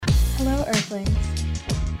Hello,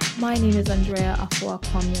 Earthlings. My name is Andrea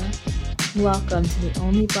Afuakwamya. Welcome to The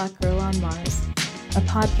Only Black Girl on Mars, a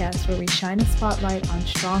podcast where we shine a spotlight on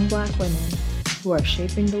strong Black women who are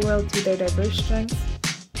shaping the world through their diverse strengths,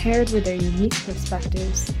 paired with their unique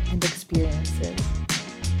perspectives and experiences.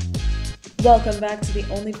 Welcome back to The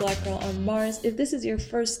Only Black Girl on Mars. If this is your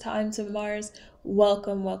first time to Mars,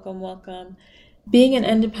 welcome, welcome, welcome. Being an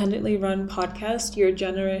independently run podcast, your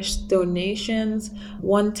generous donations,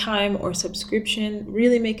 one-time or subscription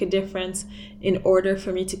really make a difference in order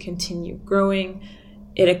for me to continue growing.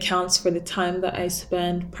 It accounts for the time that I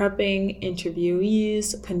spend prepping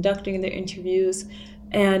interviewees, conducting the interviews,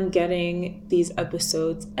 and getting these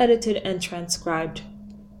episodes edited and transcribed.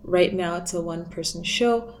 Right now, it's a one-person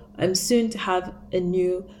show. I'm soon to have a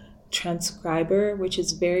new transcriber, which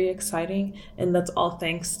is very exciting, and that's all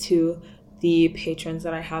thanks to the patrons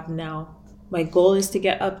that I have now. My goal is to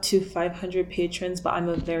get up to 500 patrons, but I'm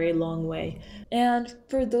a very long way. And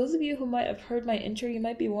for those of you who might have heard my intro, you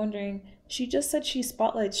might be wondering, she just said she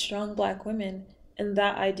spotlights strong Black women, and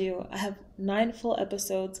that I do. I have 9 full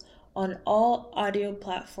episodes on all audio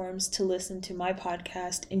platforms to listen to my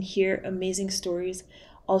podcast and hear amazing stories.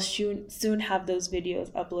 I'll soon have those videos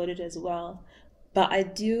uploaded as well. But I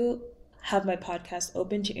do have my podcast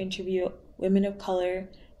open to interview women of color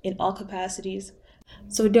in all capacities.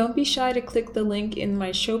 So don't be shy to click the link in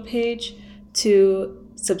my show page to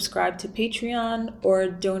subscribe to Patreon or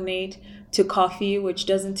donate to Coffee, which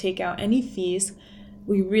doesn't take out any fees.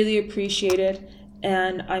 We really appreciate it,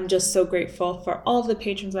 and I'm just so grateful for all of the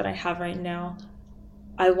patrons that I have right now.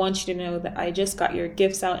 I want you to know that I just got your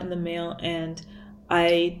gifts out in the mail, and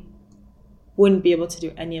I wouldn't be able to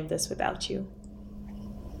do any of this without you.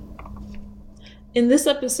 In this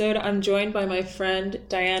episode, I'm joined by my friend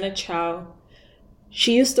Diana Chow.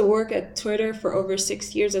 She used to work at Twitter for over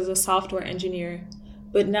 6 years as a software engineer,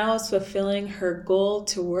 but now is fulfilling her goal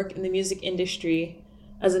to work in the music industry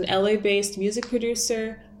as an LA-based music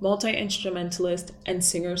producer, multi-instrumentalist, and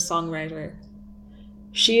singer-songwriter.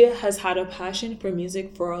 She has had a passion for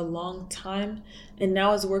music for a long time and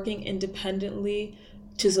now is working independently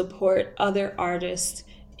to support other artists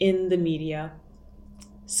in the media.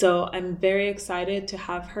 So I'm very excited to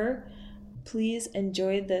have her. Please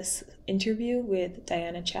enjoy this interview with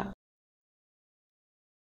Diana Chow.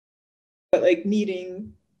 Like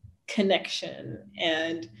needing connection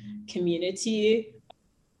and community.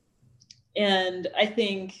 And I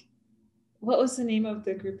think, what was the name of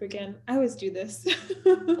the group again? I always do this.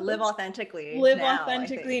 Live Authentically. Live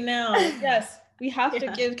Authentically Now. Yes, we have to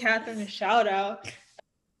give Catherine a shout out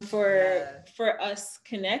for us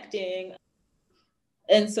connecting.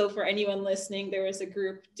 And so for anyone listening, there was a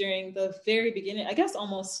group during the very beginning, I guess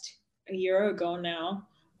almost a year ago now,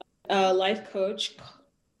 a life coach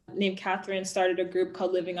named Catherine started a group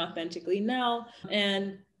called Living Authentically Now.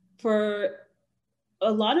 And for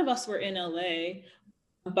a lot of us were in LA,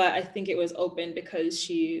 but I think it was open because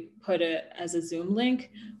she put it as a Zoom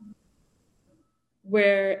link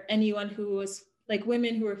where anyone who was like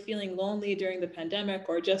women who were feeling lonely during the pandemic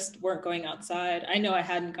or just weren't going outside. I know I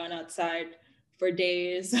hadn't gone outside for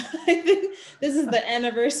days. I think this is the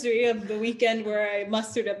anniversary of the weekend where I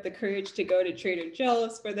mustered up the courage to go to Trader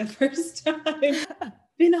Joe's for the first time.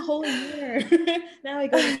 Been a whole year. Now I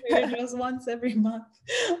go to Trader Joe's once every month.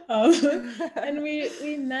 And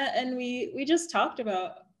we met and we just talked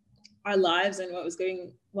about our lives and what was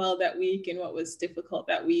going well that week and what was difficult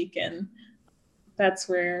that week. And that's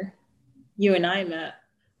where you and I met.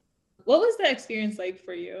 What was that experience like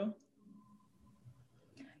for you?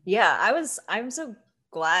 Yeah, I'm so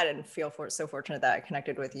glad and feel so fortunate that I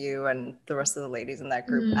connected with you and the rest of the ladies in that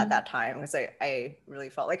group at that time, because I really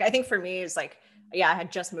felt like, I think for me, it's like, I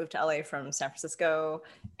had just moved to LA from San Francisco,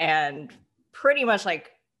 and pretty much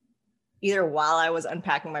like either while I was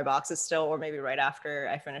unpacking my boxes still, or maybe right after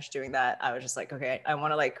I finished doing that, I was just like, okay, I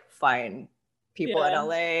want to like find people in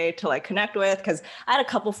LA to like connect with, because I had a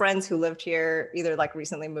couple friends who lived here, either like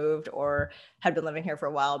recently moved or had been living here for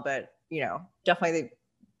a while, but definitely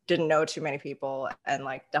didn't know too many people, and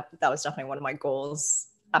like that was definitely one of my goals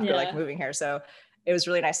after like moving here. So it was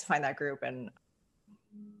really nice to find that group, and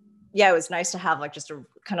it was nice to have like just a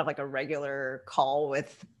kind of like a regular call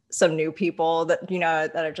with some new people that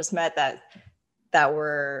that I just met that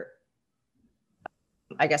were,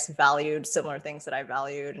 I guess, valued similar things that I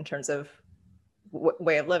valued in terms of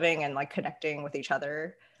way of living and like connecting with each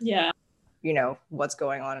other. What's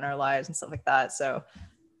going on in our lives and stuff like that. So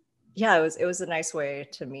yeah, it was a nice way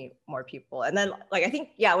to meet more people. And then like I think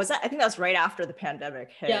that was right after the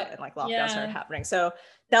pandemic hit and like lockdown started happening. So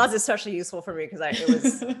that was especially useful for me because it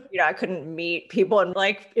was I couldn't meet people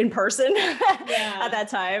in person at that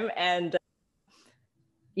time. And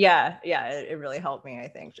it really helped me, I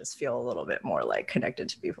think, just feel a little bit more like connected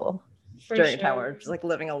to people during a time where just like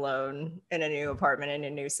living alone in a new apartment in a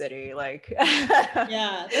new city, like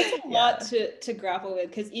yeah, that's a lot to grapple with,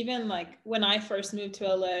 because even like when I first moved to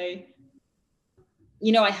LA,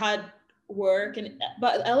 I had work,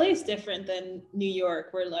 but LA is different than New York,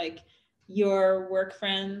 where like your work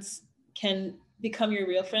friends can become your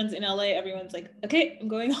real friends. In LA, everyone's like, okay, I'm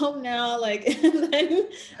going home now, like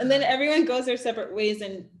and then everyone goes their separate ways,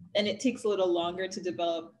 and it takes a little longer to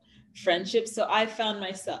develop friendships. So I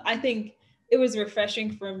think it was refreshing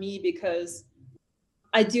for me because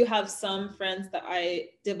I do have some friends that I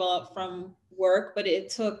developed from work, but it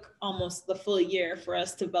took almost the full year for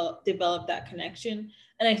us to develop that connection.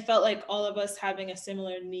 And I felt like all of us having a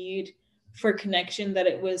similar need for connection, that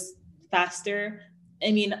it was faster.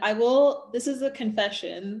 I mean, this is a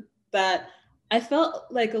confession, that I felt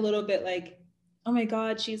like a little bit like, oh my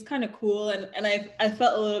God, she's kind of cool. And I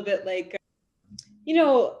felt a little bit like,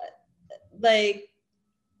 like,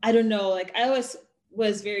 I don't know, like I always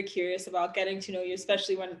was very curious about getting to know you,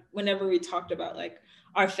 especially whenever we talked about like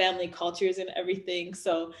our family cultures and everything.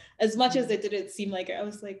 So as much as it didn't seem like it, I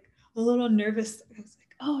was like a little nervous. I was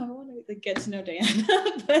like, oh, I want to like get to know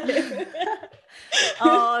Diana.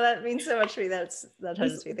 Oh, that means so much to me. That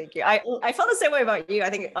touches me. Thank you. I felt the same way about you. I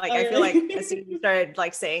think like I feel like as soon as you started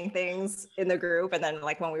like saying things in the group, and then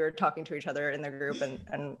like when we were talking to each other in the group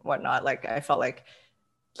and whatnot, like I felt like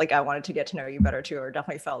I wanted to get to know you better too, or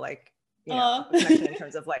definitely felt like a connection in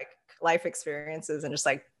terms of like life experiences and just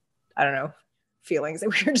like, I don't know, feelings that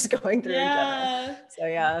we were just going through in general. So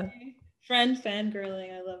yeah. Friend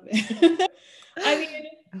fangirling, I love it. I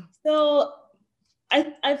mean, so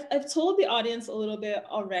I've told the audience a little bit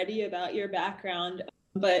already about your background,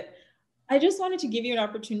 but I just wanted to give you an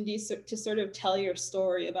opportunity to sort of tell your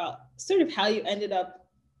story about sort of how you ended up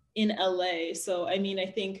in LA. So, I mean, I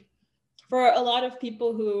think for a lot of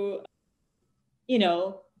people who,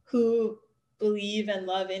 who believe and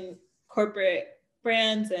love in corporate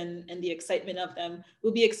brands and the excitement of them,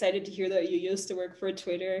 will be excited to hear that you used to work for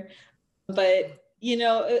Twitter. But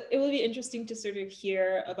it will be interesting to sort of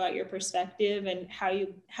hear about your perspective and how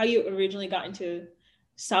you originally got into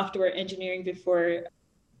software engineering before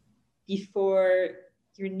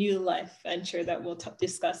your new life venture that we'll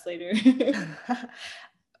discuss later.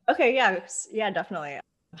 Okay, yeah, definitely.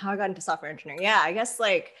 How I got into software engineering. Yeah, I guess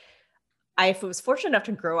like I was fortunate enough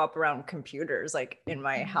to grow up around computers, like in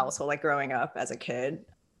my household, like growing up as a kid.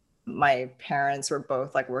 My parents were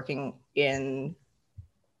both like working in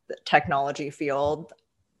the technology field.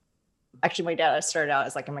 Actually, my dad started out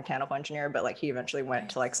as like a mechanical engineer, but like he eventually went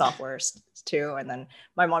to like software too. And then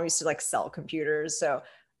my mom used to like sell computers. So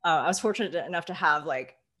I was fortunate enough to have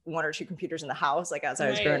like one or two computers in the house, like as I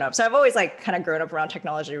was growing up. So I've always like kind of grown up around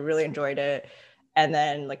technology, really enjoyed it. And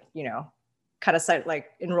then like, kind of like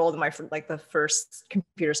enrolled in my like the first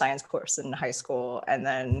computer science course in high school. And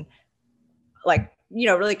then like,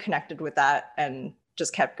 really connected with that and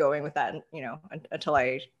just kept going with that, until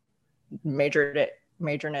I majored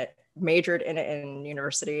in it in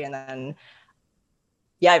university. And then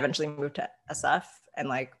I eventually moved to SF and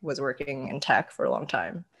like was working in tech for a long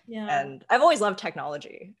time. And I've always loved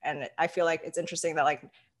technology, and I feel like it's interesting that like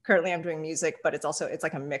currently I'm doing music, but it's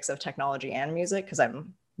like a mix of technology and music, because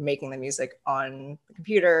I'm making the music on the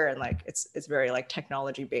computer, and like it's very like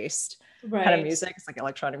technology based kind of music. It's like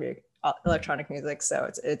electronic music.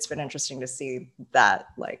 So it's been interesting to see that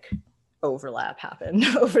like overlap happen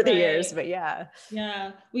over the years. But yeah,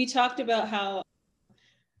 we talked about how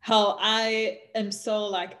I am so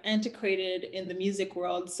like antiquated in the music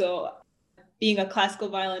world. So being a classical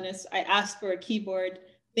violinist, I asked for a keyboard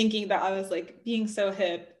thinking that I was like being so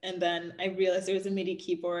hip, and then I realized there was a MIDI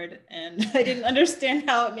keyboard and I didn't understand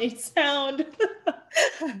how it made sound.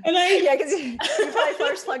 And because you probably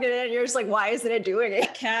first plug it in and you're just like, why isn't it doing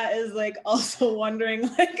it? Kat is like also wondering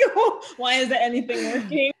like, why isn't anything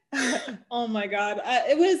working? Oh my God.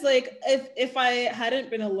 It was like, if I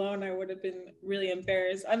hadn't been alone, I would have been really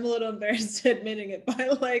embarrassed. I'm a little embarrassed admitting it,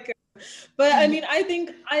 but like, but I mean, I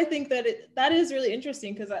think that is really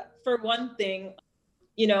interesting, because for one thing,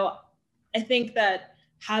 I think that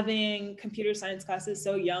having computer science classes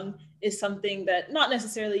so young is something that not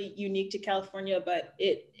necessarily unique to California, but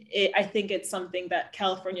I think it's something that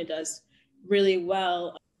California does really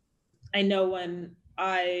well. I know when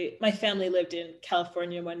my family lived in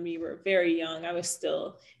California when we were very young, I was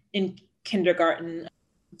still in kindergarten.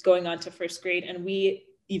 going on to first grade, and we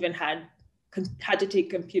even had to take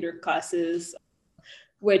computer classes,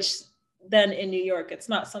 which then in New York, it's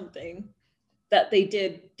not something that they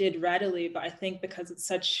did readily, but I think because it's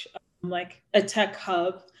such like a tech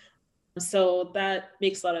hub, so that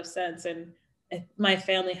makes a lot of sense. And my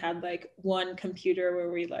family had like one computer where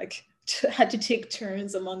we like had to take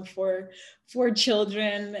turns among four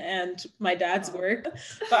children and my dad's work.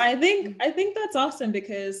 But I think that's awesome,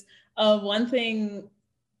 because one thing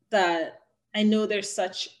that I know, there's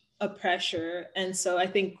such a pressure, and so I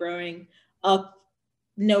think growing up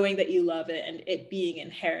knowing that you love it and it being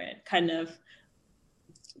inherent kind of,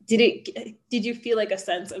 did you feel like a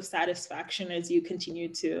sense of satisfaction as you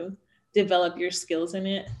continue to develop your skills in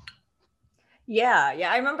it? Yeah.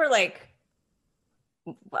 I remember like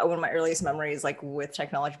one of my earliest memories like with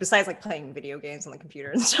technology, besides like playing video games on the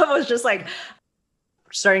computer and stuff, was just like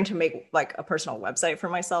starting to make like a personal website for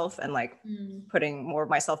myself and like putting more of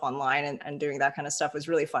myself online and doing that kind of stuff was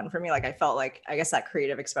really fun for me. Like I felt like, I guess that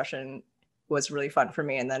creative expression was really fun for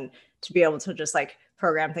me. And then to be able to just like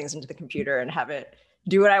program things into the computer and have it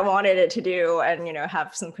do what I wanted it to do and, you know,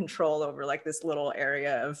 have some control over like this little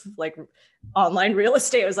area of like online real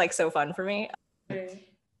estate was like so fun for me.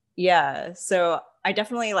 Yeah. So I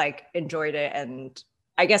definitely like enjoyed it. And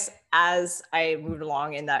I guess as I moved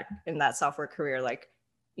along in that software career, like,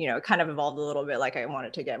 you know, it kind of evolved a little bit. Like I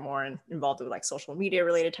wanted to get more involved with like social media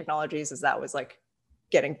related technologies as that was like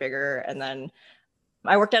getting bigger. And then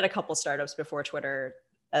I worked at a couple startups before Twitter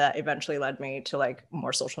that eventually led me to like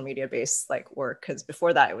more social media based like work. Cause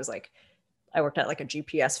before that it was like, I worked at like a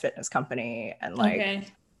GPS fitness company and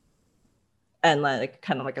like, and like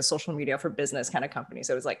kind of like a social media for business kind of company.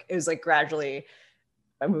 So it was like gradually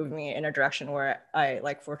moved me in a direction where I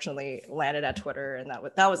like fortunately landed at Twitter, and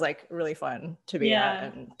that was like really fun to be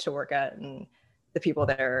at and to work at, and the people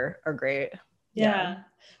there are great. Yeah.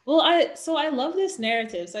 Well, I love this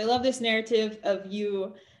narrative. So I love this narrative of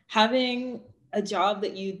you having a job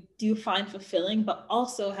that you do find fulfilling, but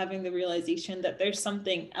also having the realization that there's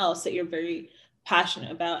something else that you're very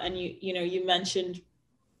passionate about. And you mentioned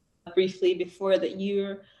briefly before that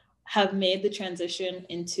you have made the transition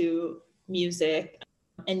into music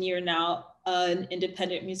and you're now an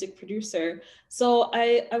independent music producer. So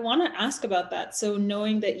I want to ask about that. So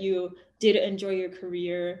knowing that you did enjoy your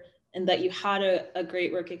career and that you had a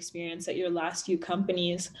great work experience at your last few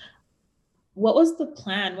companies, what was the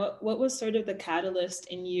plan? What was sort of the catalyst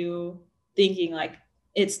in you thinking like,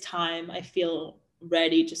 it's time, I feel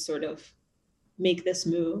ready to sort of make this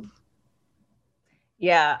move?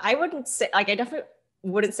 Yeah, I wouldn't say like, I definitely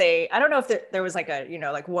wouldn't say, I don't know if there was like a, you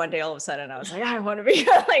know, like one day all of a sudden I was like, I want to be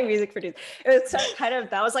like music producer. It was kind of,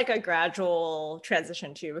 that was like a gradual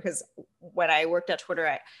transition too, because when I worked at Twitter,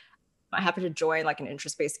 I happened to join like an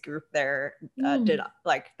interest-based group there, did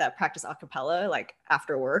like that practice a cappella like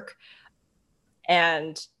after work.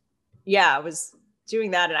 And yeah, I was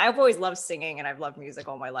doing that. And I've always loved singing and I've loved music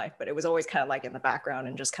all my life, but it was always kind of like in the background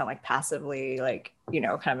and just kind of like passively, like, you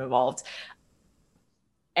know, kind of involved.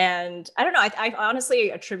 And I don't know, I honestly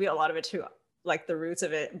attribute a lot of it to like the roots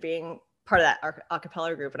of it being part of that a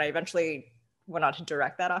cappella group. And I eventually went on to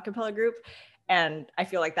direct that a cappella group. And I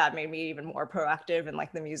feel like that made me even more proactive in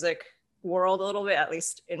like the music world a little bit, at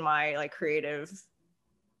least in my like creative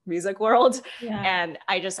music world. And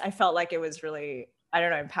I felt like it was really, I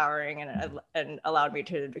don't know, empowering and allowed me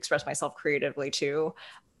to express myself creatively too.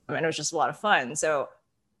 And it was just a lot of fun. So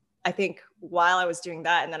I think while I was doing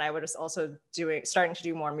that, and then I was also starting to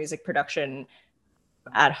do more music production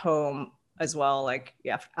at home as well, like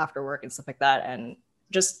after work and stuff like that. And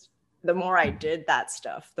just the more I did that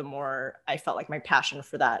stuff, the more I felt like my passion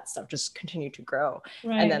for that stuff just continued to grow.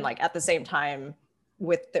 And then like at the same time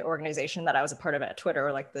with the organization that I was a part of at Twitter,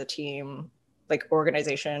 or like the team, like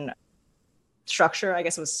organization structure, I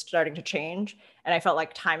guess, was starting to change. And I felt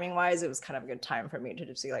like timing wise, it was kind of a good time for me to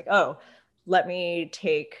just be like, oh, let me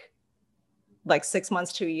take like 6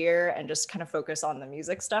 months to a year and just kind of focus on the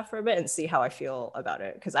music stuff for a bit and see how I feel about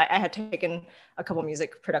it. Because I had taken a couple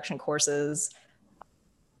music production courses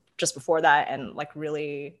just before that, and like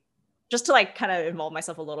really just to like kind of involve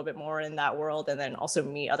myself a little bit more in that world, and then also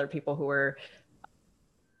meet other people who were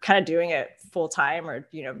kind of doing it full time, or,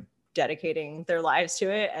 you know, dedicating their lives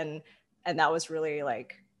to it. And that was really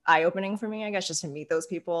like eye-opening for me, I guess, just to meet those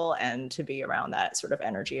people and to be around that sort of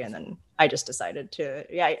energy. And then I just decided to,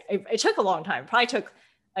 it took a long time, probably took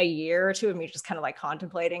a year or two of me just kind of like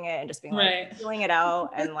contemplating it and just being like feeling it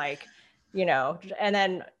out and like, you know, and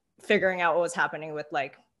then figuring out what was happening with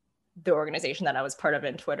like the organization that I was part of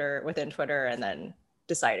within Twitter, and then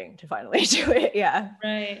deciding to finally do it. Yeah.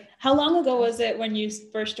 Right. How long ago was it when you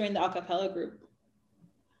first joined the a cappella group?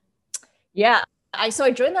 Yeah. So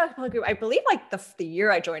I joined the acapella group, I believe like the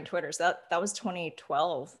year I joined Twitter. So that was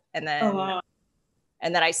 2012. And then, Oh, wow.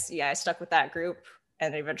 and then I stuck with that group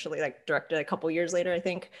and eventually like directed a couple years later, I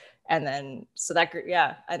think. And then, so that group,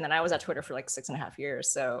 yeah. And then I was at Twitter for like 6.5 years.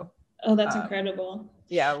 So, Oh, that's incredible.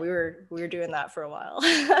 Yeah, we were doing that for a while.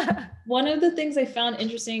 One of the things I found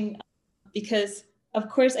interesting, because of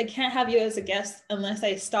course I can't have you as a guest unless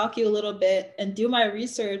I stalk you a little bit and do my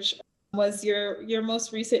research, was your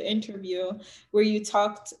most recent interview where you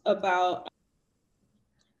talked about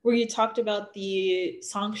the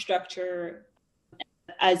song structure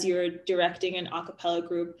as you're directing an a cappella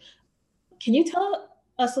group. Can you tell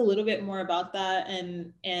us a little bit more about that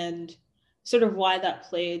and sort of why that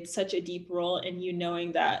played such a deep role in you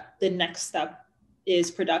knowing that the next step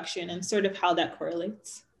is production and sort of how that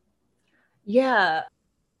correlates? Yeah.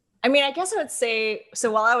 I mean, I guess I would say,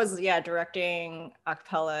 so while I was, directing a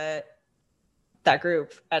cappella, that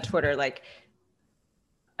group at Twitter, like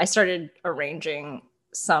I started arranging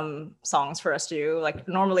some songs for us to do. Like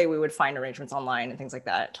normally we would find arrangements online and things like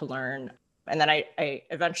that to learn. And then I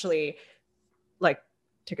eventually like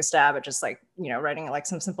took a stab at just like, writing like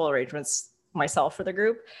some simple arrangements myself for the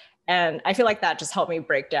group. And I feel like that just helped me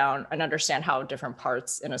break down and understand how different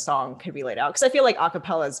parts in a song could be laid out. Cause I feel like a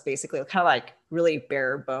cappella is basically kind of like really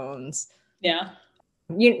bare bones. Yeah.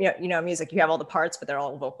 Music, you have all the parts, but they're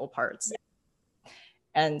all vocal parts. Yeah.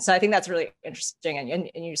 And so I think that's really interesting.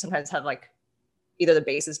 And you sometimes have like either the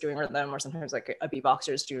bass is doing rhythm or sometimes like a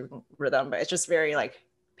beatboxer is doing rhythm, but it's just very like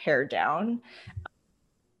pared down.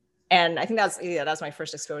 And I think that's my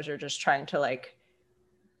first exposure, just trying to like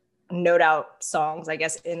note out songs, I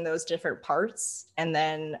guess, in those different parts. And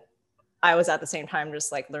then I was at the same time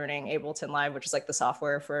just like learning Ableton Live, which is like the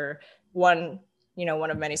software for one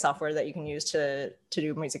of many software that you can use to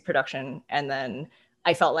do music production. And then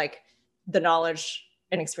I felt like the knowledge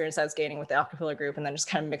and experience I was gaining with the acapella group and then just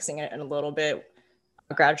kind of mixing it in a little bit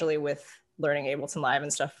gradually with learning Ableton Live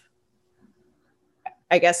and stuff,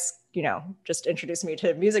 I guess, just introduced me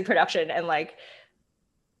to music production and like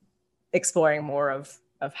exploring more of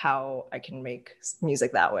how I can make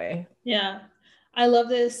music that way. Yeah. I love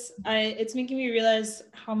this. It's making me realize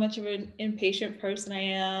how much of an impatient person I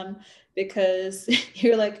am, because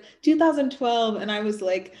you're like 2012 and I was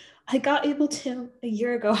like, I got Ableton a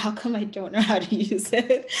year ago. How come I don't know how to use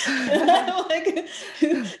it? Like,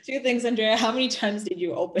 two things, Andrea. How many times did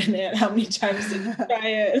you open it? How many times did you try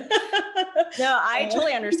it? No, I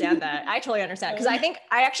totally understand that. I totally understand. Because I think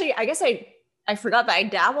I guess I forgot that I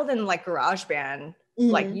dabbled in like GarageBand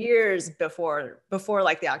like years before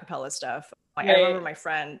like the acapella stuff. Like, right. I remember my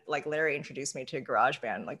friend like Larry introduced me to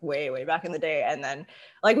GarageBand like way back in the day, and then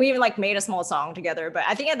like we even like made a small song together. But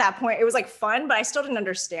I think at that point it was like fun, but I still didn't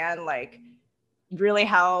understand like really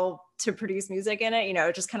how to produce music in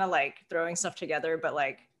it. Just kind of like throwing stuff together. But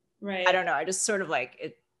like, right. I don't know. I just sort of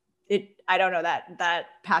like it. I don't know, that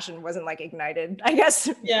passion wasn't like ignited, I guess.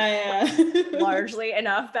 Yeah. largely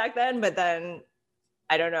enough back then, but then.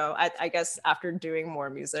 I don't know. I guess after doing more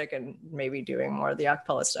music and maybe doing more of the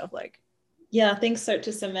acapella stuff, like. Yeah, things start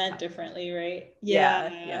to cement differently, right?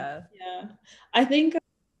 Yeah. I think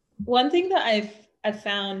one thing that I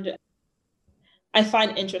find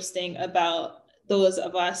interesting about those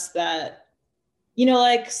of us that,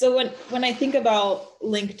 like, so when I think about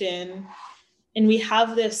LinkedIn and we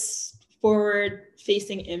have this forward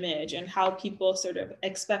facing image and how people sort of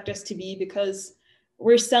expect us to be, because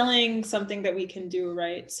we're selling something that we can do,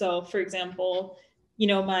 right? So for example,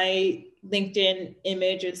 my LinkedIn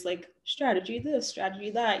image is like strategy this, strategy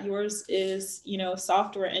that. Yours is,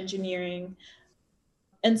 software engineering.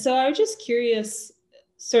 And so I was just curious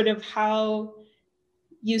sort of how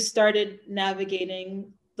you started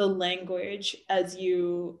navigating the language as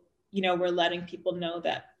you were letting people know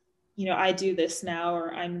that, I do this now,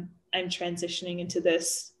 or I'm transitioning into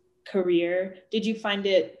this career. Did you find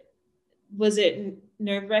was it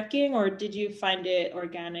nerve-wracking, or did you find it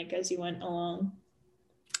organic as you went along?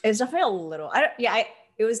 It was definitely a little,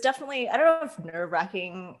 it was definitely, I don't know if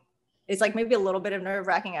nerve-wracking is like maybe a little bit of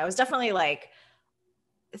nerve-wracking. I was definitely like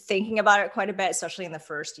thinking about it quite a bit, especially in the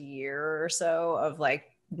first year or so of like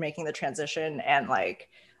making the transition and like,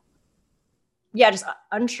 just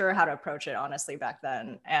unsure how to approach it honestly back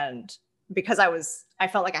then. And because I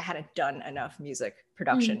felt like I hadn't done enough music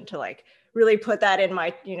production to like really put that in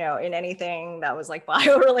my, in anything that was like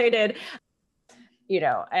bio related,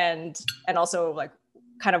 and also like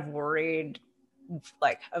kind of worried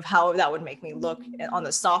like of how that would make me look on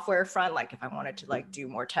the software front. Like if I wanted to like do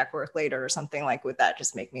more tech work later or something, like would that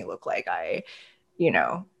just make me look like I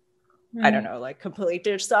don't know, like completely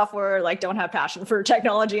ditch software, like don't have passion for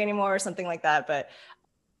technology anymore or something like that. But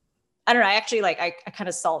I don't know. I actually like, I kind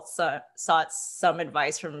of sought some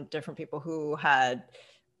advice from different people who had,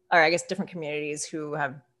 or I guess different communities who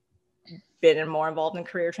have been more involved in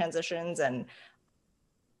career transitions. And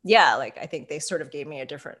yeah, like I think they sort of gave me a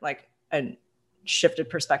different, like a shifted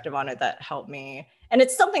perspective on it that helped me. And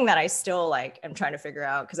it's something that I still like am trying to figure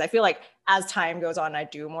out, because I feel like as time goes on, I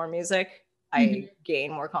do more music, I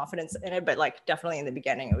gain more confidence in it. But like definitely in the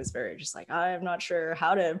beginning, it was very just like, I'm not sure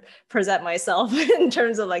how to present myself in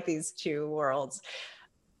terms of like these two worlds.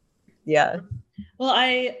 Yeah. Well,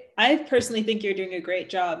 I personally think you're doing a great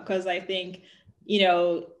job, because I think, you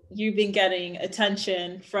know, you've been getting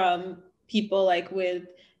attention from people like with,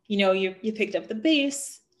 you know, you picked up the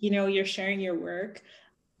bass, you know, you're sharing your work.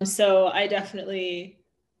 So I definitely,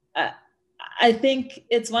 uh, I think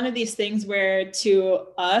it's one of these things where to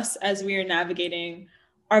us, as we are navigating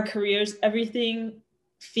our careers, everything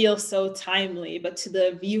feels so timely, but to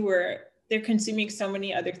the viewer, they're consuming so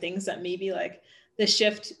many other things that maybe like the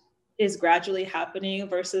shift is gradually happening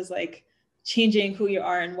versus like changing who you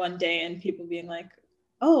are in one day and people being like,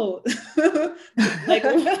 oh, like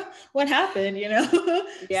what happened, you know?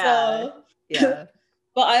 Yeah. So, yeah.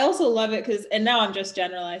 but I also love it because, and now I'm just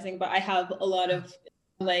generalizing, but I have a lot of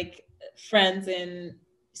like friends in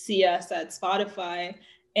CS at Spotify.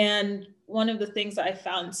 And one of the things that I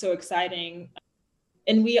found so exciting,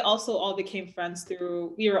 and we also all became friends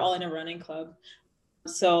through, we were all in a running club.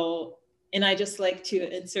 So, and I just like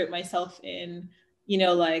to insert myself in, you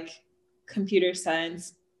know, like computer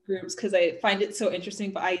science groups because I find it so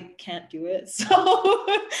interesting, but I can't do it. So,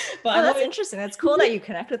 but that's interesting. That's cool that you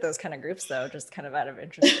connect with those kind of groups, though, just kind of out of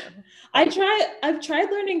interest. I've tried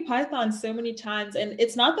learning Python so many times, and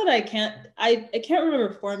it's not that I can't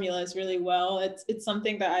remember formulas really well. It's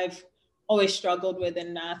something that I've always struggled with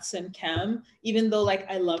in maths and chem, even though like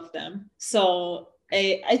I love them. So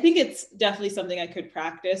I think it's definitely something I could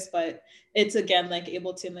practice, but it's again like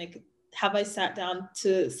able to like, have I sat down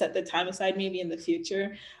to set the time aside maybe in the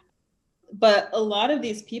future? But a lot of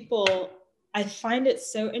these people, I find it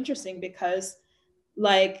so interesting because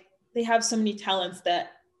like they have so many talents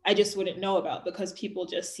that I just wouldn't know about because people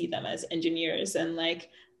just see them as engineers, and like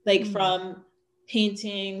from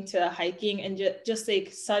painting to hiking, and just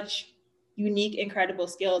like such unique, incredible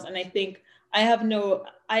skills. And I think I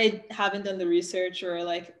haven't done the research or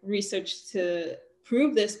like research to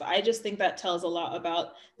prove this, but I just think that tells a lot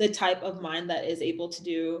about the type of mind that is able to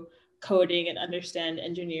do coding and understand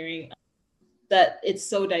engineering, that it's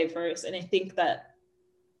so diverse. And I think that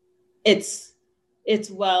it's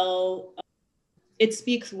well, it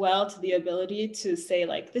speaks well to the ability to say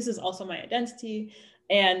like, this is also my identity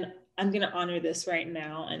and I'm going to honor this right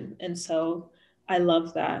now. And so I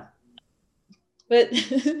love that. But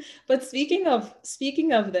but speaking of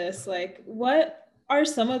this, like what are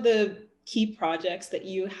some of the key projects that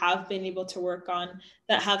you have been able to work on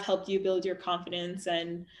that have helped you build your confidence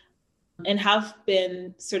and have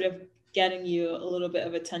been sort of getting you a little bit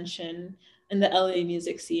of attention in the LA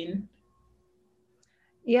music scene?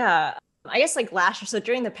 Yeah, I guess like last year, so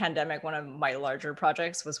during the pandemic, one of my larger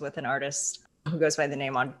projects was with an artist who goes by the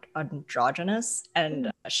name Androgynous,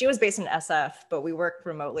 and she was based in SF, but we worked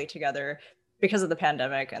remotely together because of the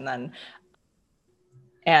pandemic.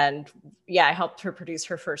 And yeah, I helped her produce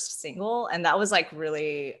her first single, and that was like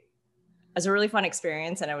really, it was a really fun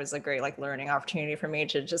experience, and it was a great like learning opportunity for me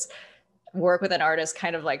to just work with an artist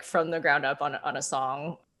kind of like from the ground up on a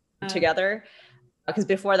song together. Because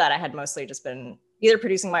before that, I had mostly just been either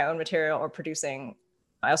producing my own material or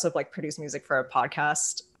I also like produce music for a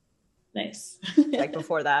podcast. Nice. Like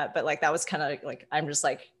before that, but like that was kind of like, I'm just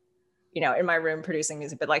like, you know, in my room producing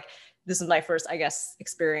music. But like this is my first, I guess,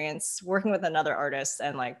 experience working with another artist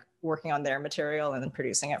and like working on their material and then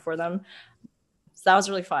producing it for them. So that was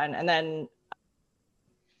really fun. And then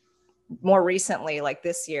more recently, like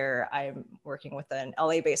this year, I'm working with an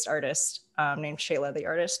LA-based artist named Shayla the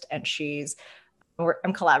Artist, and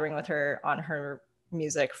I'm collaborating with her on her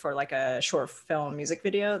music for like a short film music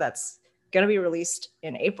video that's going to be released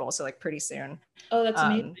in April, so like pretty soon. Oh, that's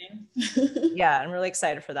amazing. Yeah, I'm really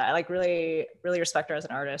excited for that. I like really respect her as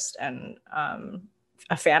an artist and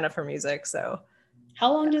a fan of her music. So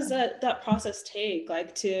how long does that process take,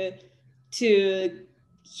 like to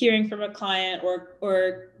hearing from a client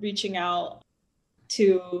or reaching out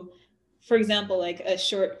to, for example, like a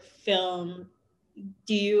short film?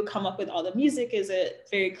 Do you come up with all the music? Is it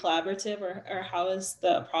very collaborative, or how does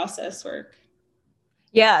the process work?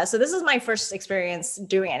 Yeah, so this is my first experience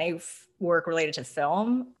doing any work related to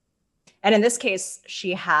film. And in this case,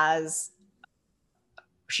 she has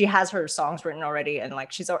her songs written already, and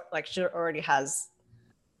like she already has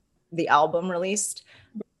the album released.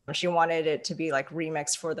 She wanted it to be like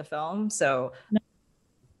remixed for the film. So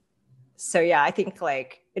yeah, I think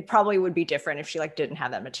like it probably would be different if she like didn't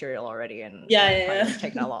have that material already, and it probably would have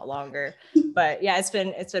taken a lot longer. But yeah, it's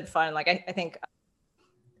been fun. Like I think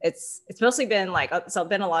it's mostly been like so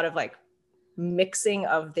been a lot of like mixing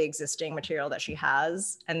of the existing material that she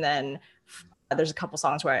has, and then there's a couple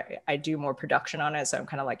songs where I do more production on it, so I'm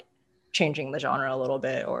kind of like changing the genre a little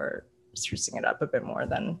bit or sprucing it up a bit more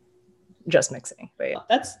than just mixing. But yeah.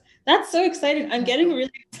 That's so exciting. I'm getting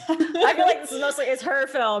really excited. I feel like this is mostly it's her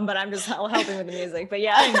film, but I'm just helping with the music. But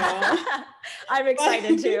yeah, I know. I'm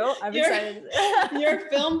excited too. Excited. You're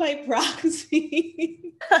film by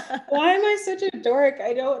proxy. Why am I such a dork?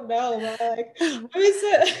 I don't know. But like, I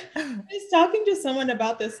was talking to someone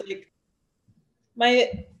about this. Like,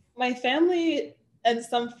 my family and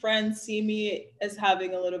some friends see me as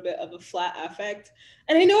having a little bit of a flat affect,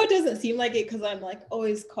 and I know it doesn't seem like it because I'm like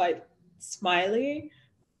always quite smiley,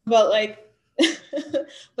 but like but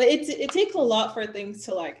it takes a lot for things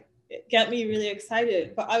to like get me really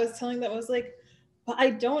excited. But I was telling them, I was like, but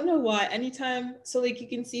I don't know why anytime, so like you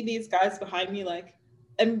can see these guys behind me, like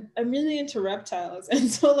I'm really into reptiles, and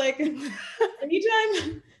so like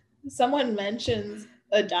anytime someone mentions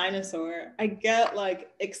a dinosaur, I get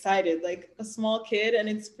like excited like a small kid, and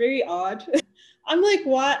it's very odd. I'm like,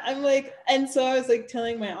 what? I'm like, and so I was like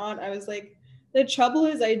telling my aunt, I was like, the trouble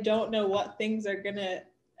is I don't know what things are gonna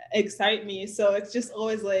excite me, so it's just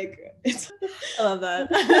always like it's I love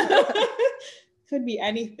that. Could be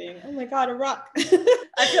anything. Oh my god, a rock.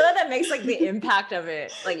 I feel like that makes like the impact of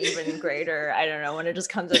it like even greater. I don't know, when it just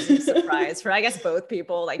comes as a surprise for I guess both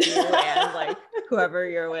people, like you and like whoever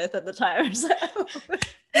you're with at the time. So.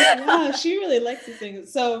 Yeah, she really likes these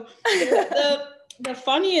things. So the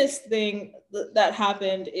funniest thing that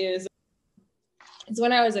happened is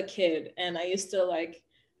when I was a kid, and I used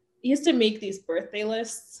to make these birthday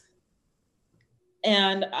lists,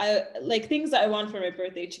 and I like things that I want for my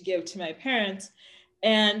birthday to give to my parents,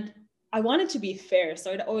 and I wanted to be fair,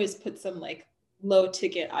 so I'd always put some like low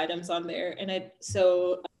ticket items on there, and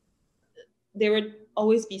so there would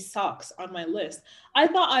always be socks on my list. I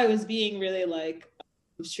thought I was being really like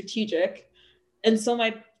strategic, and so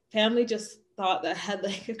my family just thought that I had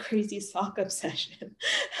like a crazy sock obsession.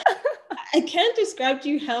 I can't describe to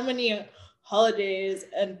you how many holidays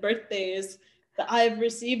and birthdays that I've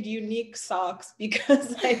received unique socks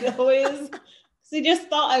because they just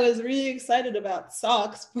thought I was really excited about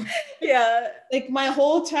socks. Yeah. Like my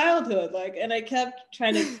whole childhood, like, and I kept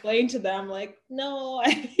trying to explain to them, like, no,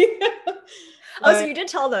 Oh, so you did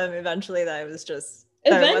tell them eventually that it was just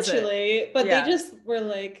eventually, but they just were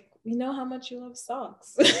like, we know how much you love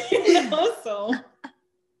socks. So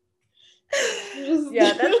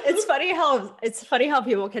yeah, it's funny how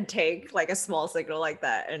people can take like a small signal like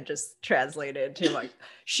that and just translate it to like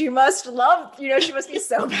she must be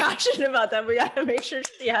so passionate about them. We gotta make sure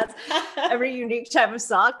she has every unique type of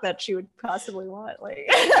sock that she would possibly want. Like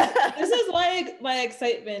this is why my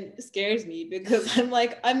excitement scares me, because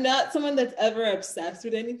I'm not someone that's ever obsessed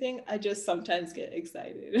with anything. I just sometimes get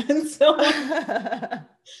excited, and so I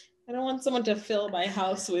don't want someone to fill my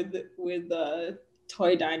house with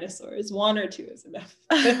toy dinosaurs. One or two is enough.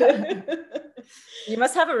 You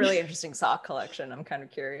must have a really interesting sock collection. I'm kind of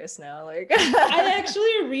curious now. Like I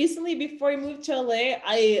actually recently, before I moved to LA,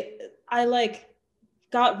 I like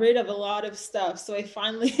got rid of a lot of stuff. So I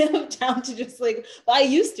finally have time to just like, well, I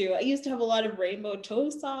used to have a lot of rainbow toe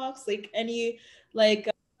socks, like any, like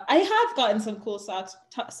I have gotten some cool socks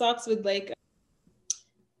with like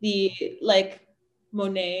the like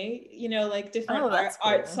Monet, like different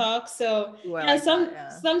art socks. So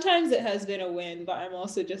sometimes it has been a win, but I'm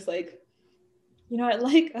also just like, I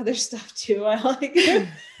like other stuff too.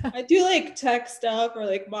 I do like tech stuff or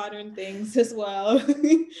like modern things as well.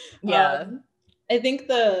 Yeah. I think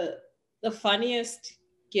the funniest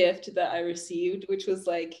gift that I received, which was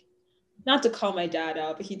like, not to call my dad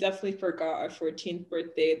out, but he definitely forgot our 14th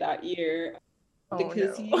birthday that year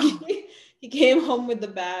because he came home with the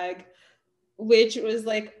bag, which was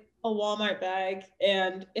like a Walmart bag,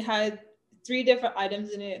 and it had 3 different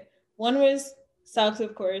items in it. One was socks,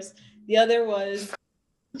 of course. The other was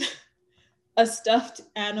a stuffed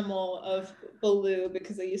animal of Baloo,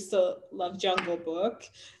 because I used to love Jungle Book.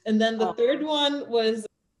 And then the third one was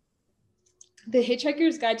The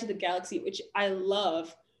Hitchhiker's Guide to the Galaxy, which I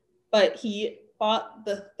love, but he bought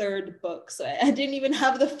the 3rd book, so I didn't even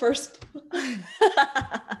have the 1st book.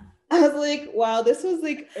 I was like, wow, this was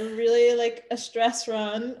like really like a stress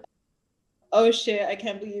run. Oh shit, I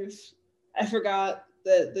can't believe I forgot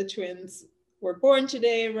the twins were born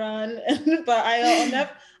today run. But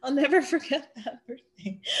I'll never forget that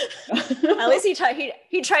birthday. At least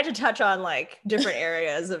he tried to touch on like different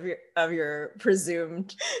areas of your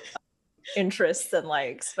presumed interests and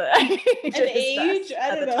likes, but an age,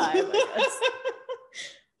 I don't know. Time,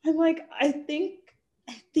 I'm like, I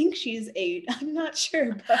think she's 8. I'm not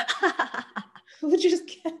sure, but we'll just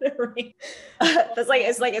get it right. That's like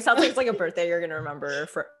it sounds like it's like a birthday you're gonna remember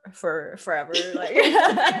for forever. Like,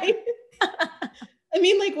 I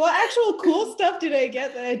mean, like, what actual cool stuff did I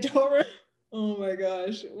get that I don't remember? Oh my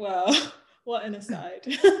gosh! Wow, what an aside.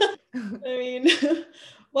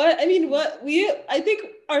 I think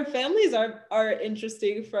our families are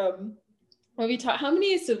interesting from when we talk. How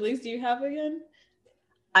many siblings do you have again?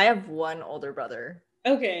 I have one older brother.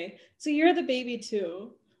 Okay, so you're the baby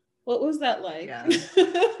too. What was that like?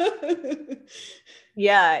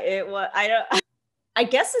 Yeah, it was. I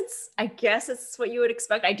guess it's what you would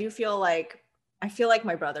expect. I feel like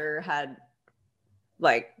my brother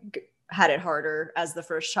had it harder as the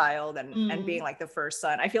first child and being like the first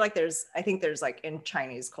son. I think there's like in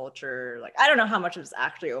Chinese culture, like I don't know how much is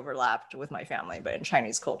actually overlapped with my family, but in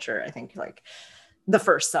Chinese culture, I think like the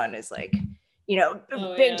first son is like, you know,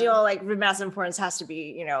 big deal, like massive importance, has to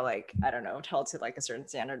be, like, I don't know, held to like a certain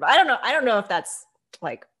standard. But I don't know if that's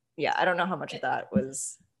like, I don't know how much of that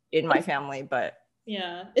was in my family, but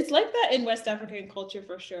yeah, it's like that in West African culture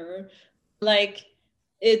for sure. Like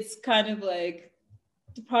it's kind of like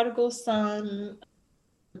the prodigal son.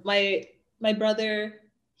 My brother,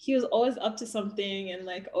 he was always up to something and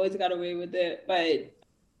like always got away with it.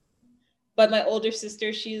 But my older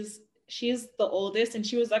sister, she's the oldest, and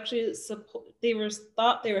she was actually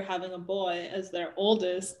thought they were having a boy as their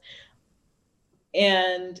oldest,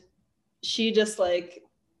 and she just like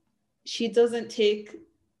she doesn't take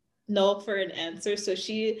no for an answer. So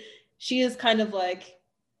she is kind of like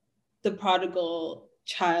the prodigal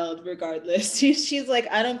child regardless. She's like,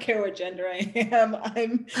 I don't care what gender I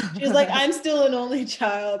am. She's like, I'm still an only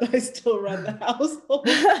child. I still run the household.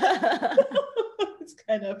 It's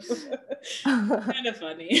kind of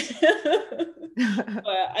funny.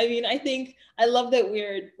 But I mean, I think I love that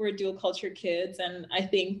we're dual culture kids, and I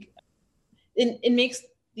think it makes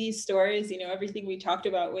these stories, everything we talked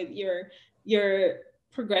about with your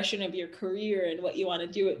progression of your career and what you want to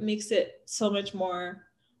do, it makes it so much more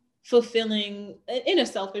fulfilling in a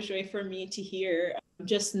selfish way for me to hear,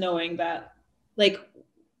 just knowing that like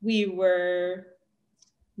we were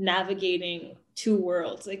navigating two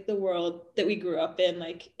worlds, like the world that we grew up in,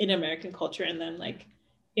 like in American culture, and then like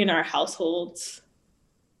in our households.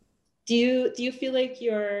 Do you feel like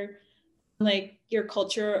your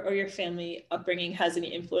culture or your family upbringing has any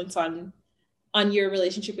influence on your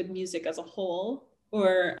relationship with music as a whole,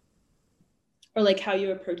 or like how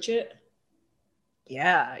you approach it?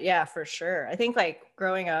 Yeah, for sure. I think like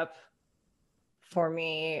growing up for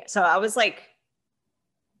me, so I was like,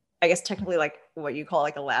 I guess technically like what you call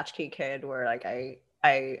like a latchkey kid, where like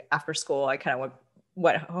I after school, I kind of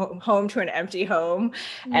went home to an empty home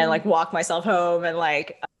and like walked myself home, and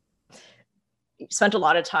like spent a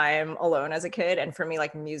lot of time alone as a kid. And for me,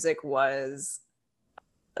 like music was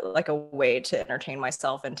like a way to entertain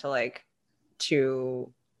myself and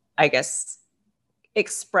to I guess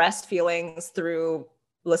express feelings through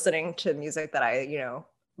listening to music that I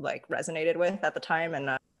like resonated with at the time.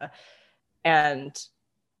 And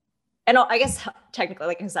I guess technically,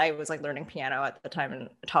 like, because I was like learning piano at the time and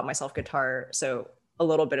taught myself guitar, so a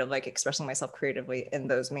little bit of like expressing myself creatively in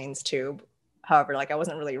those means too. However, like I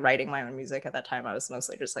wasn't really writing my own music at that time. I was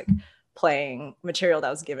mostly just like playing material that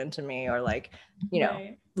was given to me, or like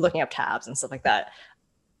looking up tabs and stuff like that.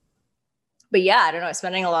 But yeah, I don't know,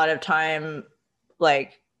 spending a lot of time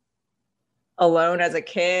like alone as a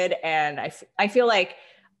kid, and I feel like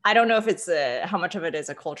I don't know if it's how much of it is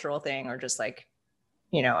a cultural thing or just like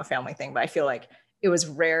a family thing, but I feel like it was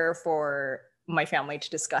rare for my family to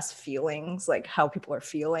discuss feelings, like how people are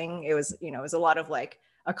feeling. It was it was a lot of like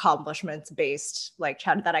accomplishments based like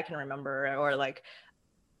chat that I can remember, or like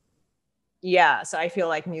so I feel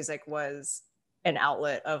like music was an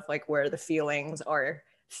outlet of like where the feelings are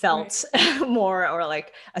felt more, or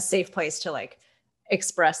like a safe place to like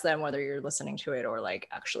express them, whether you're listening to it or like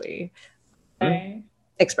actually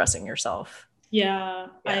expressing yourself.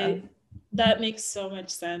 That makes so much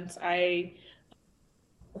sense. I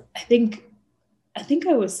think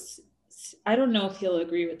I was, I don't know if he'll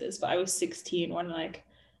agree with this, but I was 16 when like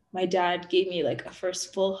my dad gave me like a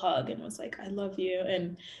first full hug and was like, I love you.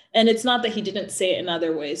 And it's not that he didn't say it in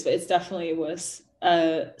other ways, but it definitely was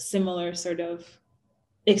a similar sort of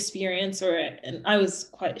experience, and I was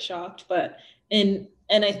quite shocked. And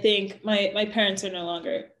And I think my parents are no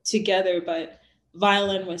longer together, but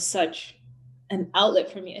violin was such an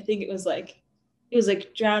outlet for me. I think it was like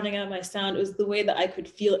drowning out my sound. It was the way that I could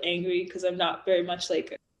feel angry, because I'm not very much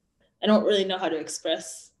like, I don't really know how to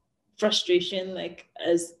express frustration like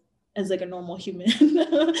as like a normal human.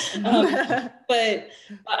 But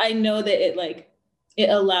I know that it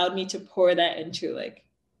allowed me to pour that into like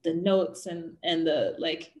the notes and the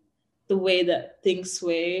like the way that things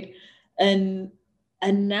swayed. And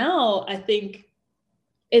now I think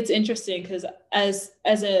it's interesting because as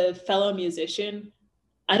a fellow musician,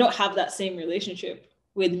 I don't have that same relationship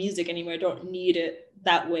with music anymore. I don't need it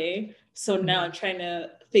that way. So now I'm trying to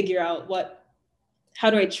figure out how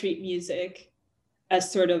do I treat music as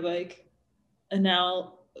sort of like a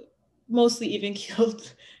now mostly even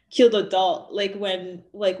killed adult, like when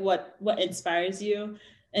like what inspires you.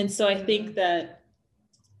 And so I think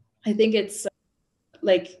it's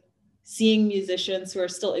like seeing musicians who are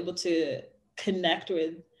still able to connect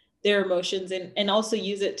with their emotions and also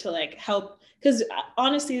use it to like help. Because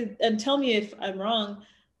honestly, and tell me if I'm wrong,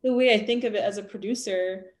 the way I think of it as a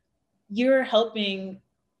producer, you're helping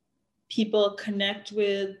people connect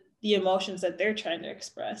with the emotions that they're trying to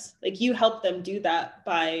express. Like you help them do that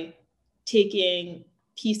by taking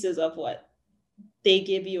pieces of what they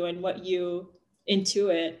give you and what you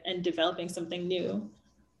intuit and developing something new.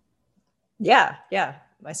 Yeah.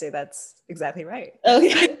 I say that's exactly right.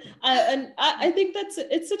 Okay. And I think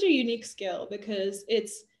it's such a unique skill, because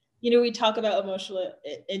it's, we talk about emotional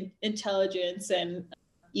intelligence and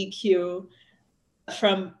EQ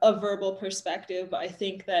from a verbal perspective, but I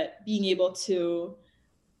think that being able to,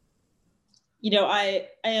 I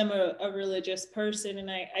am a religious person,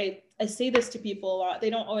 and I say this to people a lot.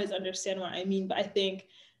 They don't always understand what I mean, but I think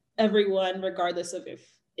everyone, regardless of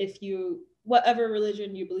if you, whatever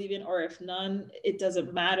religion you believe in, or if none, it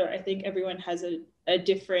doesn't matter. I think everyone has a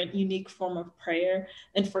different, unique form of prayer.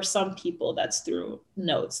 And for some people, that's through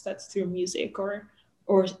notes, that's through music or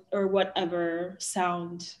whatever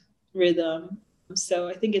sound, rhythm. So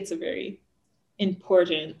I think it's a very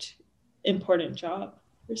important job,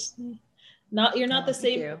 personally. You're not the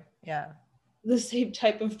same. Yeah. The same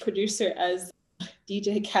type of producer as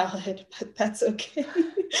DJ Khaled, but that's okay.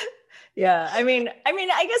 Yeah. I mean,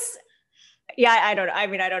 I guess, yeah, I don't know. I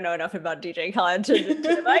mean, I don't know enough about DJ Khaled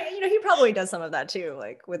but he probably does some of that too,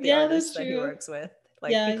 like with the artists that he works with.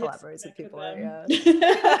 Like he collaborates with people. Yeah.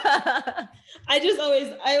 I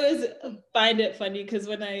always find it funny because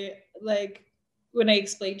when I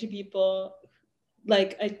explain to people,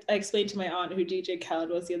 like I explained to my aunt who DJ Khaled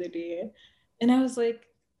was the other day, and I was like,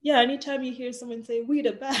 yeah, anytime you hear someone say "we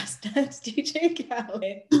the best," that's DJ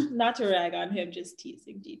Khaled. Not to rag on him, just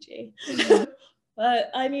teasing DJ.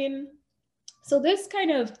 But I mean, so this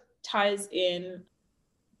kind of ties in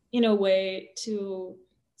a way to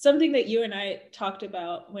something that you and I talked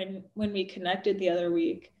about when we connected the other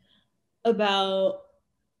week about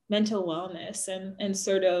mental wellness and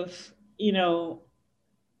sort of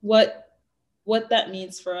what that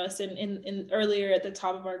means for us. And in earlier at the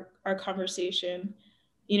top of our conversation,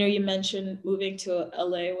 you mentioned moving to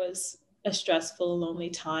LA was a stressful, lonely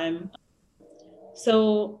time.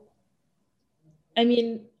 So, I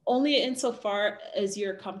mean, only insofar as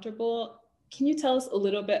you're comfortable, can you tell us a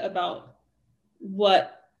little bit about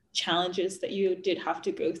what challenges that you did have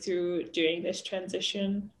to go through during this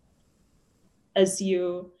transition? As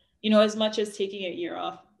as much as taking a year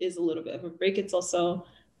off is a little bit of a break, it's also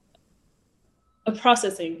a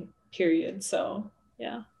processing period. So,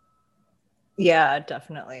 yeah. Yeah,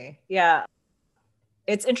 definitely. Yeah.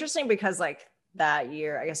 It's interesting because like that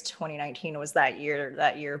year, I guess 2019 was that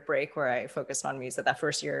year break where I focused on music, that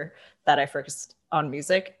first year that I focused on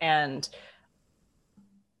music. And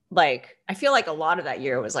like, I feel like a lot of that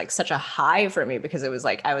year was like such a high for me because it was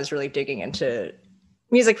like, I was really digging into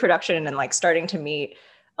music production and like starting to meet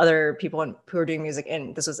other people who were doing music.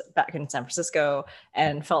 And this was back in San Francisco,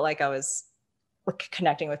 and felt like I was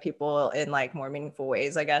connecting with people in like more meaningful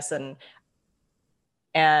ways, I guess.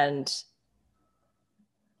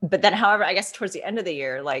 But then, however, I guess towards the end of the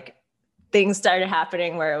year, like things started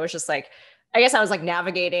happening where it was just like, I guess I was like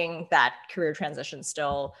navigating that career transition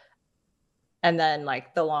still. And then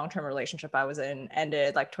like the long-term relationship I was in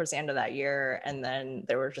ended like towards the end of that year. And then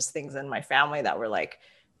there were just things in my family that were like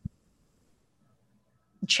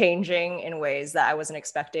changing in ways that I wasn't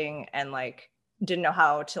expecting and like didn't know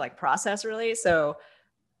how to like process really. So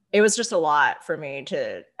it was just a lot for me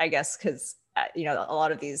to, I guess, because, a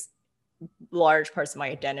lot of these large parts of my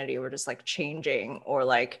identity were just like changing or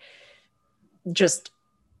like just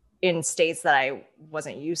in states that I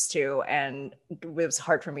wasn't used to. And it was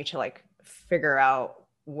hard for me to like figure out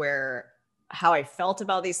where how I felt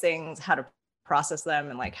about these things, how to process them,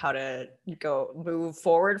 and like how to move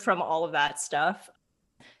forward from all of that stuff.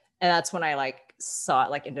 And that's when I like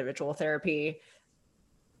sought like individual therapy.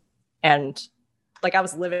 And like I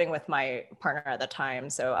was living with my partner at the time,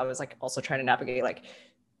 so I was like also trying to navigate like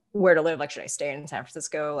where to live. Like, should I stay in San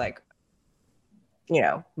Francisco? Like,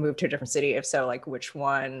 move to a different city? If so, like which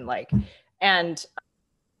one? Like, and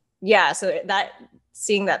yeah, so that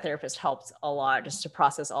seeing that therapist helped a lot just to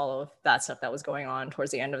process all of that stuff that was going on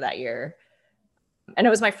towards the end of that year. And it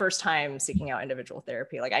was my first time seeking out individual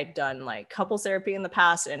therapy. Like I'd done like couples therapy in the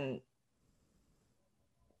past and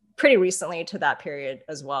pretty recently to that period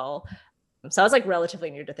as well. So I was like relatively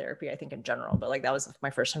new to therapy, I think in general, but like that was my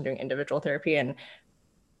first time doing individual therapy. And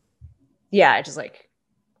yeah, I just like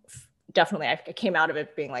definitely I came out of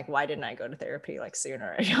it being like, why didn't I go to therapy like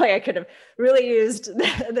sooner? I feel like I could have really used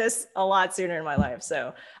this a lot sooner in my life.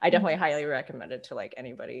 So I definitely highly recommend it to like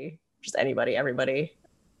anybody, just anybody, everybody.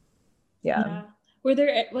 Yeah. Was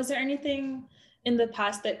there anything in the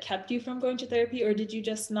past that kept you from going to therapy, or did you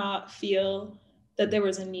just not feel that there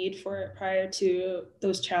was a need for it prior to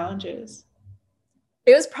those challenges?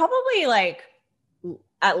 It was probably like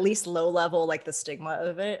at least low level, like the stigma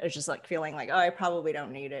of it. It's just like feeling like, oh, I probably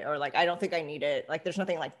don't need it, or like I don't think I need it. Like there's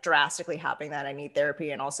nothing like drastically happening that I need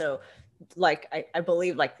therapy. And also like I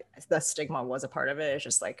believe like the stigma was a part of it. It's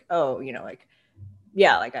just like, oh, like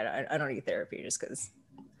yeah, like I don't need therapy just because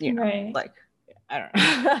right. like I don't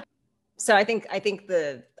know. So I think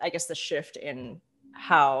the shift in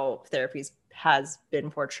how therapy has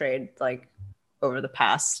been portrayed like over the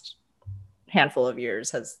past handful of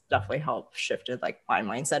years has definitely helped shifted like my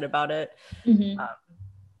mindset about it. Mm-hmm.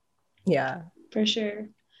 Yeah, for sure.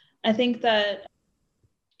 I think that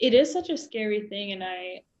it is such a scary thing, and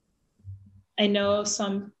I know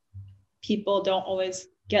some people don't always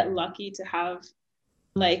get lucky to have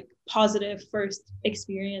like positive first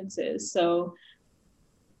experiences. So,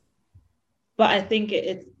 but I think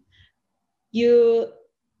you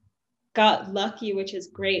got lucky, which is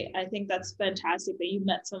great. I think that's fantastic that you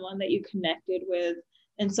met someone that you connected with.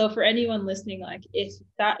 And so for anyone listening, like if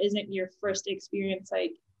that isn't your first experience,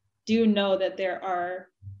 like do know that there are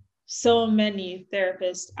so many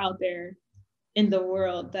therapists out there in the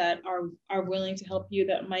world that are willing to help you,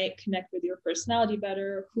 that might connect with your personality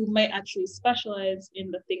better, who might actually specialize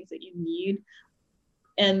in the things that you need.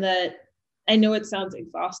 And that I know it sounds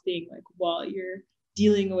exhausting, like while you're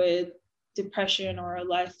dealing with depression or a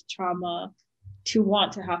life trauma, to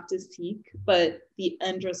want to have to seek, but the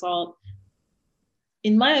end result,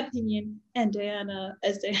 in my opinion, and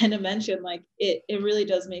as Diana mentioned, like it really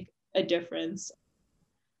does make a difference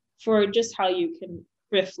for just how you can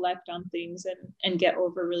reflect on things and get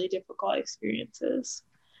over really difficult experiences.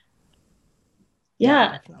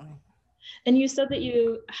 Yeah, definitely. And you said that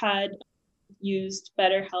you had used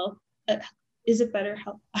BetterHelp. Is it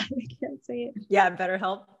BetterHelp? I can't say it. Yeah,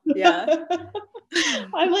 BetterHelp. Yeah.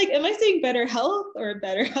 I'm like, am I saying better health or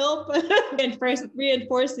better help? And first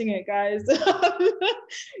reinforcing it, guys.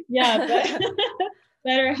 Yeah,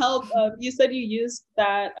 BetterHelp. You said you used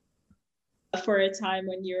that for a time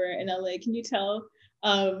when you were in LA. Can you tell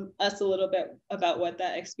us a little bit about what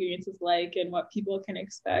that experience is like and what people can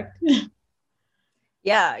expect?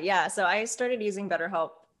 Yeah. So I started using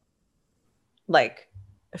BetterHelp like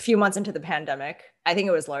a few months into the pandemic. I think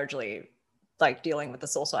it was largely like dealing with the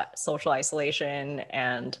social isolation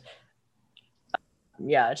and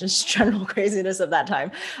just general craziness of that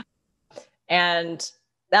time. And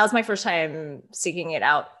that was my first time seeking it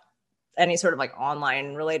out, any sort of like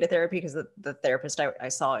online related therapy, because the therapist I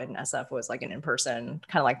saw in SF was like an in-person,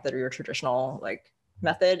 kind of like your traditional like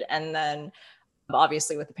method. And then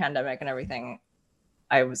obviously with the pandemic and everything,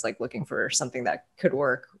 I was like looking for something that could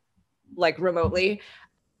work like remotely.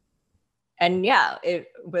 And yeah, it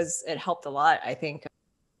helped a lot. I think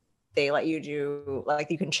they let you do like,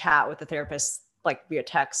 you can chat with the therapist like via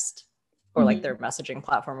text or like their messaging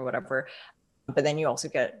platform or whatever. But then you also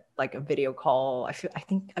get like a video call.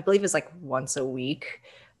 I believe it's like once a week.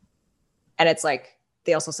 And it's like,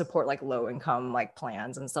 they also support like low income like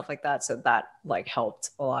plans and stuff like that. So that like helped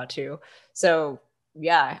a lot too. So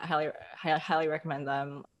yeah, I highly recommend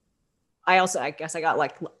them. I guess I got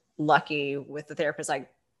like lucky with the therapist I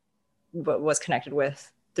was connected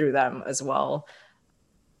with through them as well.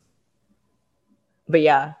 But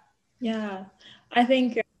yeah. I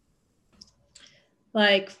think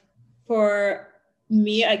like for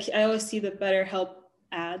me, I always see the BetterHelp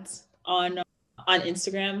ads on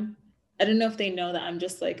Instagram. I don't know if they know that I'm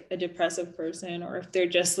just like a depressive person or if they're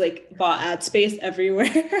just like bought ad space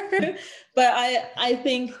everywhere. But I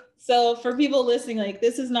think So for people listening, like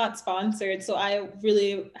this is not sponsored. So I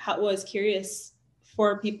really was curious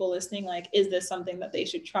for people listening, like, is this something that they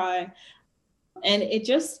should try? And it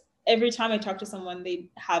just, every time I talk to someone, they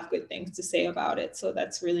have good things to say about it. So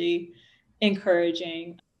that's really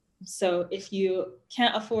encouraging. So if you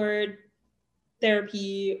can't afford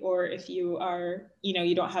therapy, or if you are,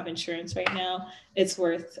 you don't have insurance right now, it's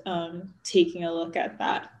worth taking a look at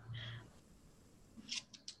that.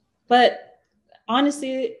 But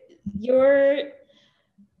honestly,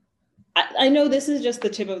 I know this is just the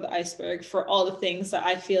tip of the iceberg for all the things that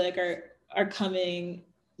I feel like are coming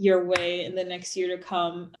your way in the next year to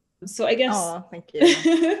come. So I guess, oh, thank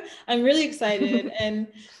you. I'm really excited. And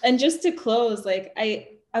just to close, like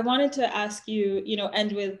I wanted to ask you,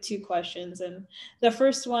 end with 2 questions. And the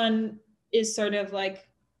first one is sort of like,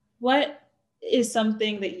 what is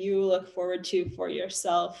something that you look forward to for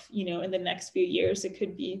yourself, in the next few years? It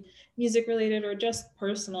could be music related or just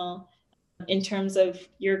personal, in terms of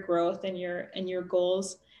your growth and your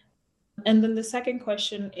goals. And then the second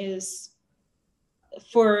question is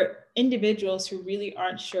for individuals who really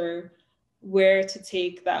aren't sure where to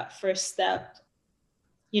take that first step.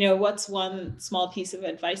 What's one small piece of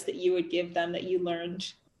advice that you would give them that you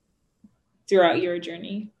learned throughout your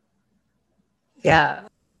journey? Yeah,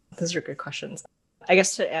 those are good questions. I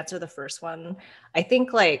guess to answer the first one, I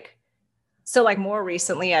think more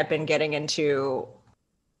recently I've been getting into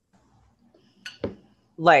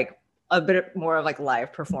like a bit more of like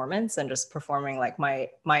live performance and just performing like my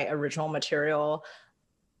original material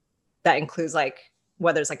that includes like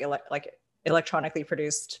whether it's like electronically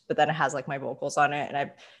produced, but then it has like my vocals on it. And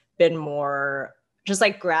I've been more just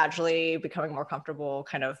like gradually becoming more comfortable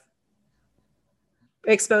kind of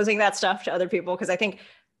exposing that stuff to other people. Cause I think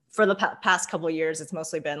for the past couple of years, it's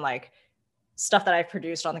mostly been like stuff that I've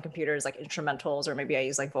produced on the computers, like instrumentals, or maybe I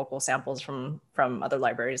use like vocal samples from other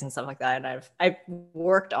libraries and stuff like that. And I've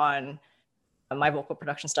worked on my vocal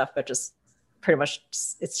production stuff, but just pretty much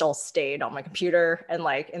it's all stayed on my computer and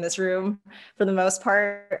like in this room for the most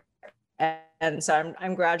part. And so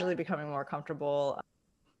I'm gradually becoming more comfortable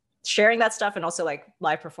sharing that stuff and also like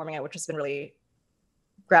live performing it, which has been really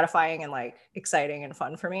gratifying and like exciting and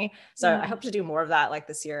fun for me. So I hope to do more of that like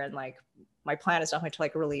this year. And like my plan is definitely to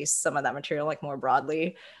like release some of that material like more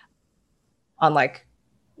broadly on like,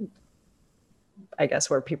 I guess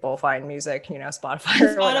where people find music,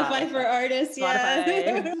 Spotify for artists.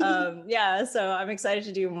 Spotify. Yeah. So I'm excited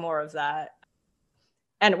to do more of that.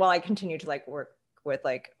 And while I continue to like work with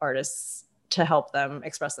like artists to help them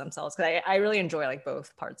express themselves, because I really enjoy like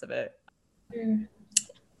both parts of it. And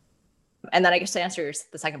then I guess to answer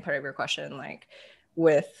the second part of your question, like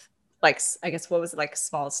with like, I guess, what was it, like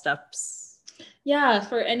small steps? Yeah,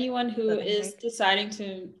 for anyone who is deciding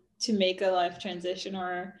to make a life transition,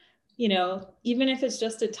 or even if it's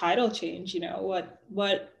just a title change,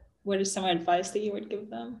 what is some advice that you would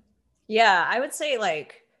give them? Yeah, I would say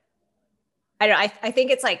like, I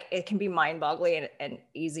think it's like, it can be mind-boggling and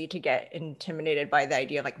easy to get intimidated by the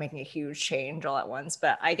idea of like making a huge change all at once.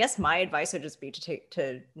 But I guess my advice would just be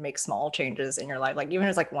to make small changes in your life. Like even if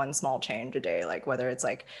it's like one small change a day, like whether it's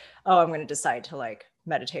like, oh, I'm going to decide to like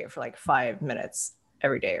meditate for like 5 minutes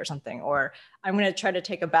every day or something, or I'm going to try to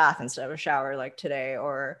take a bath instead of a shower like today,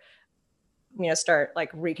 or, start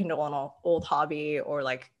like rekindle an old hobby, or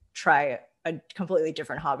like try a completely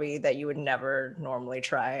different hobby that you would never normally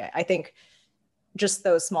try. I think just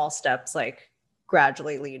those small steps like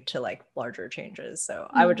gradually lead to like larger changes. So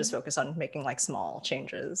I would just focus on making like small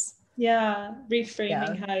changes. Yeah,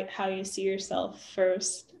 reframing how you see yourself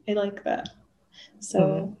first. I like that.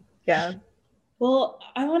 So yeah. Well,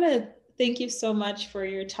 I want to thank you so much for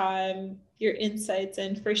your time, your insights,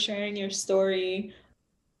 and for sharing your story.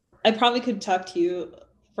 I probably could talk to you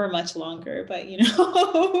for much longer, but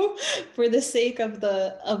for the sake of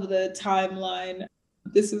the timeline,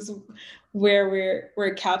 this is where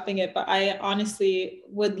we're capping it. But I honestly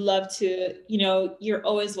would love to, you're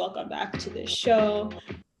always welcome back to this show,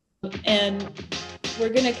 and we're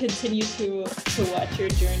gonna continue to watch your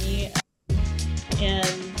journey.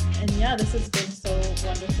 And yeah, this has been so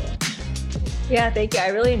wonderful. Yeah, thank you. I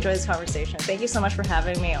really enjoyed this conversation. Thank you so much for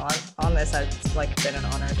having me on this. It's like been an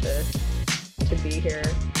honor to be here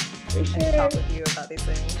and talk with you about these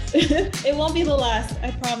things. It won't be the last,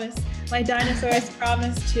 I promise. My dinosaurs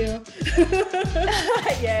promise to.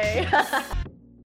 Yay.